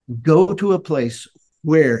Go to a place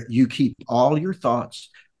where you keep all your thoughts.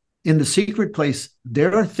 In the secret place,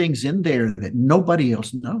 there are things in there that nobody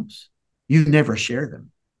else knows. You never share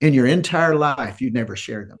them. In your entire life, you never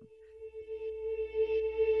share them.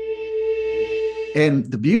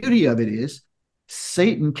 And the beauty of it is,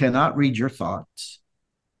 Satan cannot read your thoughts.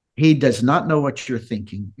 He does not know what you're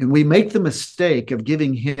thinking. And we make the mistake of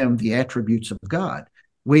giving him the attributes of God.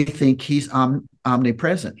 We think he's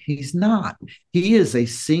omnipresent. He's not. He is a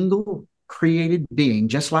single created being,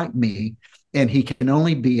 just like me, and he can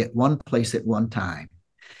only be at one place at one time.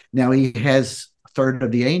 Now, he has a third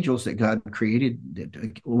of the angels that God created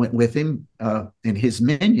that went with him and his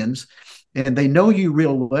minions, and they know you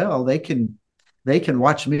real well. They can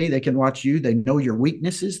watch me, they can watch you, they know your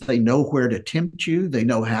weaknesses, they know where to tempt you, they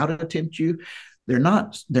know how to tempt you. They're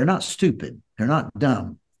not stupid, they're not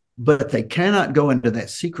dumb, but they cannot go into that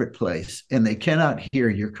secret place and they cannot hear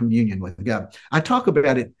your communion with God. I talk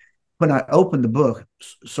about it when I open the book,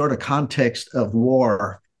 sort of context of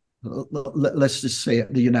war. Let's just say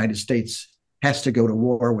the United States has to go to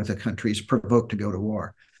war with a country, is provoked to go to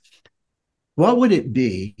war. What would it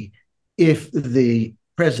be if the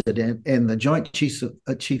president and the joint chiefs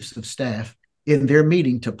of staff in their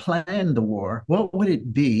meeting to plan the war, what would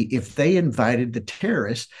it be if they invited the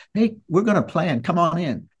terrorists? Hey, we're going to plan. Come on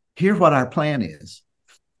in. Hear what our plan is.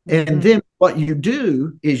 And then what you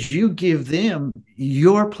do is you give them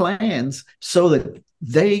your plans so that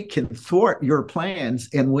they can thwart your plans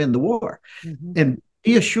and win the war. Mm-hmm. And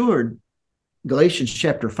be assured, Galatians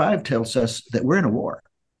chapter 5 tells us that we're in a war.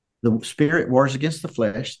 The spirit wars against the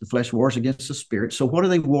flesh wars against the spirit. So what are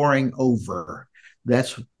they warring over?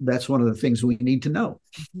 That's one of the things we need to know.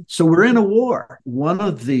 So we're in a war. One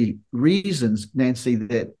of the reasons, Nancy,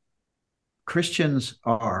 that Christians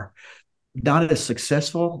are not as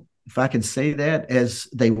successful, if I can say that, as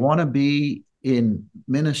they want to be in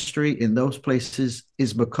ministry in those places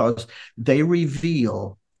is because they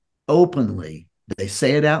reveal openly, they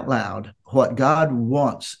say it out loud, what God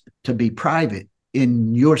wants to be private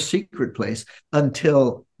in your secret place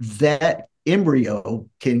until that embryo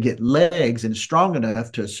can get legs and strong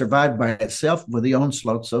enough to survive by itself with the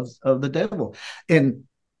onslaughts of the devil. And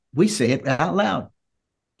we say it out loud.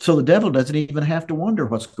 So the devil doesn't even have to wonder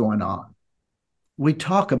what's going on. We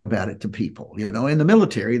talk about it to people. You know, in the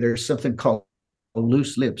military, there's something called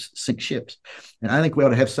loose lips sink ships. And I think we ought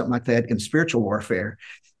to have something like that in spiritual warfare.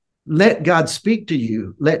 Let God speak to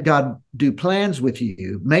you. Let God do plans with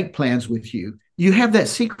you, make plans with you. You have that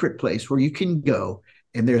secret place where you can go,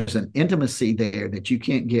 and there's an intimacy there that you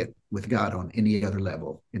can't get with God on any other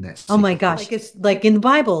level in that. Oh my gosh. Like it's like in the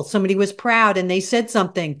Bible, somebody was proud and they said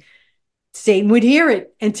something. Satan would hear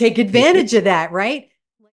it and take advantage of that, right?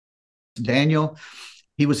 Daniel,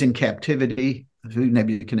 he was in captivity through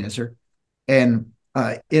Nebuchadnezzar. And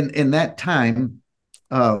in that time,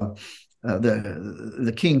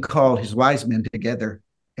 the king called his wise men together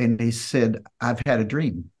and he said, I've had a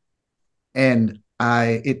dream and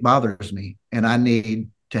it bothers me and I need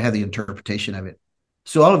to have the interpretation of it.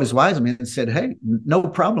 So all of his wise men said, hey, no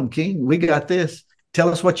problem, king. We got this. Tell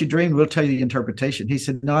us what you dreamed. We'll tell you the interpretation. He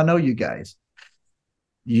said, no, I know you guys.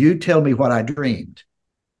 You tell me what I dreamed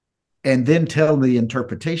and then tell me the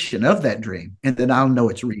interpretation of that dream. And then I'll know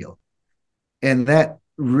it's real. And that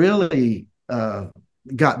really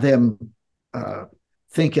got them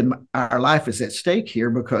thinking our life is at stake here,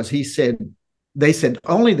 because they said,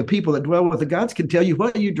 only the people that dwell with the gods can tell you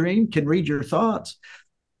what you dream, can read your thoughts.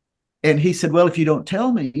 And he said, well, if you don't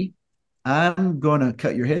tell me, I'm going to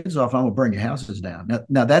cut your heads off. I'm going to burn your houses down.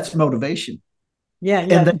 Now that's motivation. Yeah.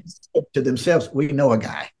 And they said to themselves, we know a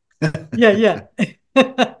guy. Yeah.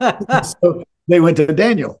 So they went to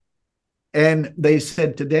Daniel and they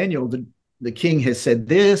said to Daniel, the king has said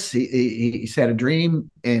this, he's had a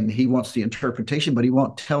dream and he wants the interpretation, but he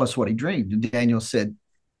won't tell us what he dreamed. And Daniel said,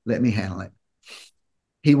 let me handle it.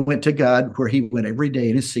 He went to God, where he went every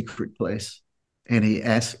day in his secret place, and he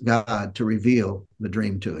asked God to reveal the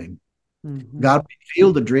dream to him. Mm-hmm. God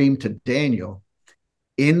revealed the dream to Daniel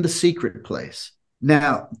in the secret place.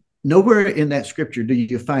 Now, nowhere in that scripture do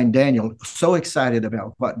you find Daniel so excited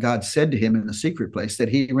about what God said to him in the secret place that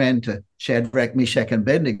he ran to Shadrach, Meshach, and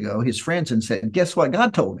Abednego, his friends, and said, guess what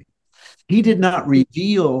God told me? He did not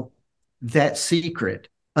reveal that secret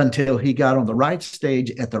until he got on the right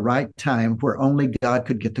stage at the right time, where only God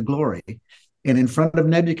could get the glory. And in front of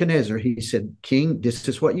Nebuchadnezzar, he said, King, this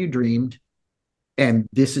is what you dreamed, and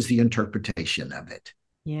this is the interpretation of it.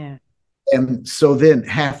 Yeah. And so then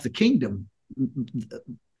half the kingdom,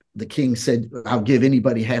 the king said, I'll give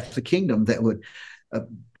anybody half the kingdom that would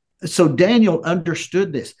So Daniel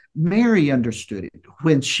understood this. Mary understood it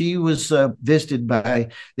when she was visited by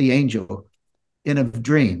the angel in a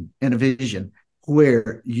dream, in a vision,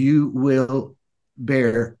 where you will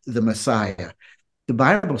bear the Messiah. The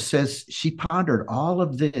Bible says she pondered all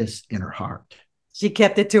of this in her heart. She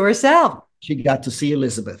kept it to herself. She got to see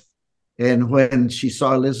Elizabeth. And when she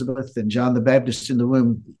saw Elizabeth and John the Baptist in the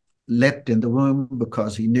womb, leapt in the womb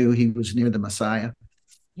because he knew he was near the Messiah.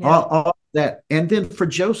 Yeah. All that. And then for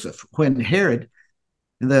Joseph, when Herod,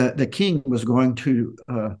 the king, was going to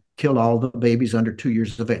kill all the babies under 2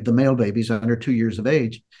 years of age, the male babies under 2 years of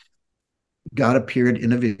age, God appeared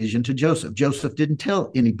in a vision to Joseph. Joseph didn't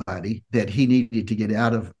tell anybody that he needed to get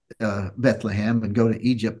out of Bethlehem and go to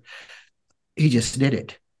Egypt. He just did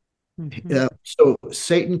it. Mm-hmm. So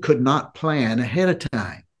Satan could not plan ahead of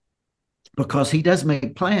time, because he does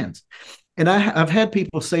make plans. And I've had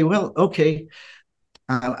people say, well, okay,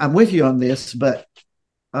 I'm with you on this, but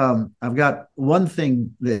I've got one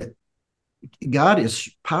thing, that God is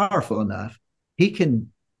powerful enough. He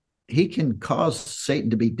can cause Satan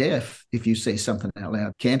to be deaf if you say something out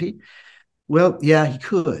loud, can't he? Well, yeah, he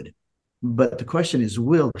could. But the question is,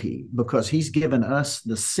 will he? Because he's given us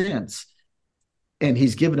the sense, and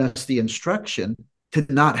he's given us the instruction to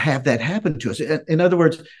not have that happen to us. In other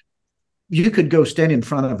words, you could go stand in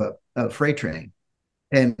front of a freight train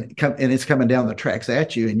and it's coming down the tracks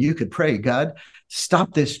at you, and you could pray, God,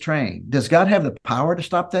 stop this train. Does God have the power to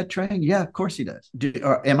stop that train? Yeah, of course he does.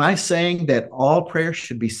 Am I saying that all prayer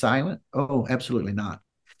should be silent? Oh, absolutely not.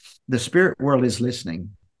 The spirit world is listening.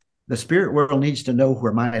 The spirit world needs to know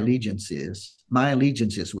where my allegiance is. My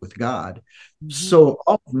allegiance is with God. Mm-hmm. So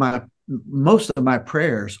most of my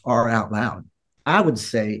prayers are out loud. I would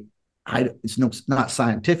say, it's not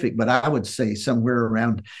scientific, but I would say somewhere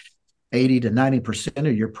around 80 to 90%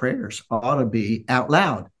 of your prayers ought to be out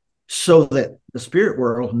loud, so that the spirit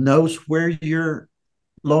world knows where your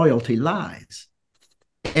loyalty lies.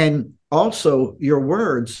 And also your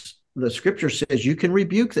words, the scripture says you can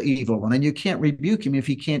rebuke the evil one, and you can't rebuke him if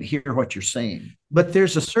he can't hear what you're saying. But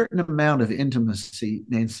there's a certain amount of intimacy,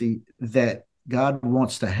 Nancy, that God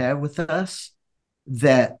wants to have with us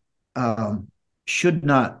that should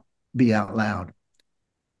not be out loud.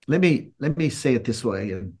 Let me say it this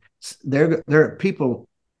way. And there are people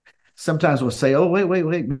sometimes will say, oh, wait,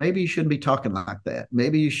 maybe you shouldn't be talking like that.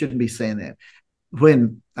 Maybe you shouldn't be saying that.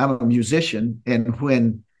 When I'm a musician, and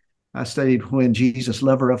when I studied when Jesus,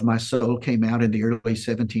 Lover of My Soul, came out in the early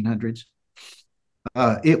 1700s,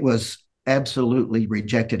 it was absolutely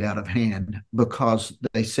rejected out of hand, because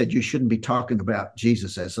they said you shouldn't be talking about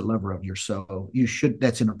Jesus as the lover of your soul.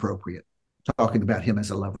 That's inappropriate, talking about him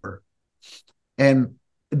as a lover. And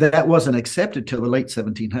that wasn't accepted till the late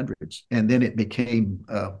 1700s. And then it became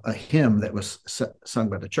a hymn that was sung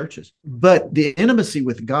by the churches. But the intimacy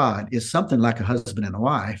with God is something like a husband and a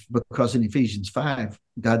wife, because in Ephesians 5,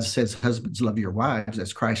 God says, husbands, love your wives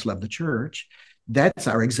as Christ loved the church. That's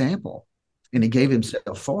our example. And he gave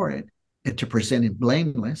himself for it, and to present him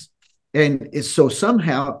blameless. And so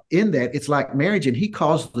somehow in that, it's like marriage, and he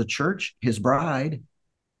calls the church his bride,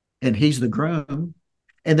 and he's the groom.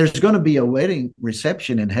 And there's going to be a wedding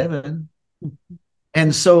reception in heaven.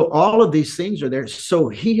 And so all of these things are there. So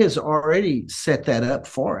he has already set that up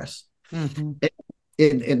for us. Mm-hmm.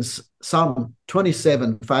 In Psalm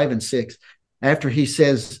 27, 5 and 6, after he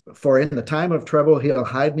says, for in the time of trouble, he'll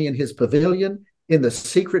hide me in his pavilion. In the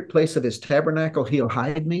secret place of his tabernacle, he'll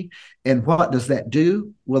hide me. And what does that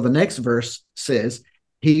do? Well, the next verse says,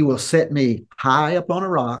 he will set me high upon a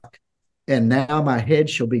rock, and now my head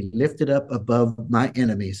shall be lifted up above my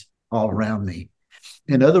enemies all around me.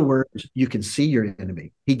 In other words, you can see your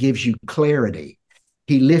enemy. He gives you clarity.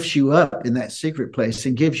 He lifts you up in that secret place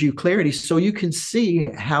and gives you clarity, so you can see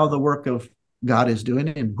how the work of God is doing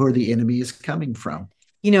and where the enemy is coming from.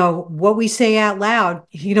 What we say out loud,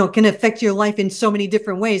 can affect your life in so many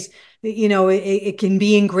different ways. It can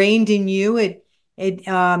be ingrained in you. It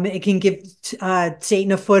can give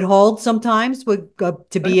Satan a foothold sometimes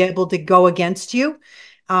to be able to go against you.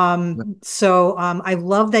 So I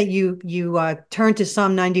love that you turn to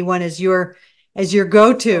Psalm 91 as your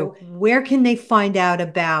go-to. Where can they find out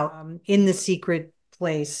about In the Secret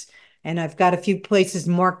Place? And I've got a few places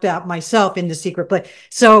marked out myself, in the secret place.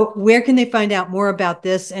 So where can they find out more about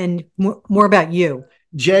this and more about you?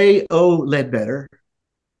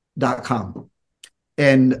 joledbetter.com.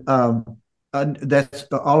 And that's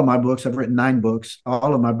all of my books. I've written 9 books.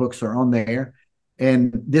 All of my books are on there.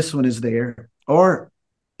 And this one is there. Or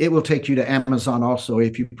it will take you to Amazon also,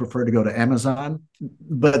 if you prefer to go to Amazon.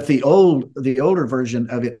 But the older version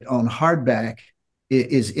of it on hardback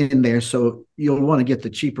is in there. So you'll want to get the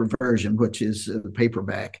cheaper version, which is the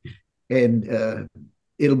paperback, and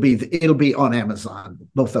it'll be on Amazon.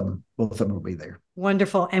 Both of them will be there.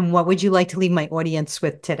 Wonderful. And what would you like to leave my audience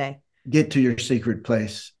with today? Get to your secret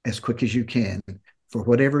place as quick as you can for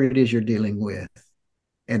whatever it is you're dealing with.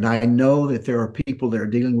 And I know that there are people that are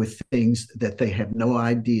dealing with things that they have no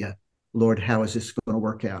idea. Lord, how is this going to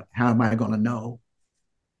work out? How am I going to know?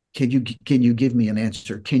 Can you give me an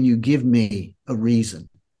answer? Can you give me a reason?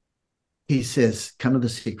 He says, come to the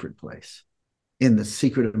secret place. In the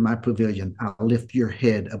secret of my pavilion, I'll lift your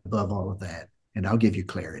head above all of that, and I'll give you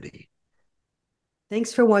clarity.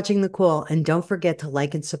 Thanks for watching The Call, and don't forget to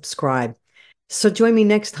like and subscribe. So join me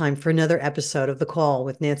next time for another episode of The Call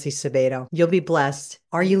with Nancy Sabato. You'll be blessed.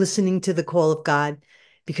 Are you listening to the call of God?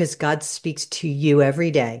 Because God speaks to you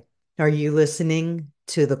every day. Are you listening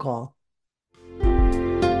to The Call?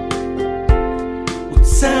 What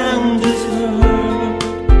sound does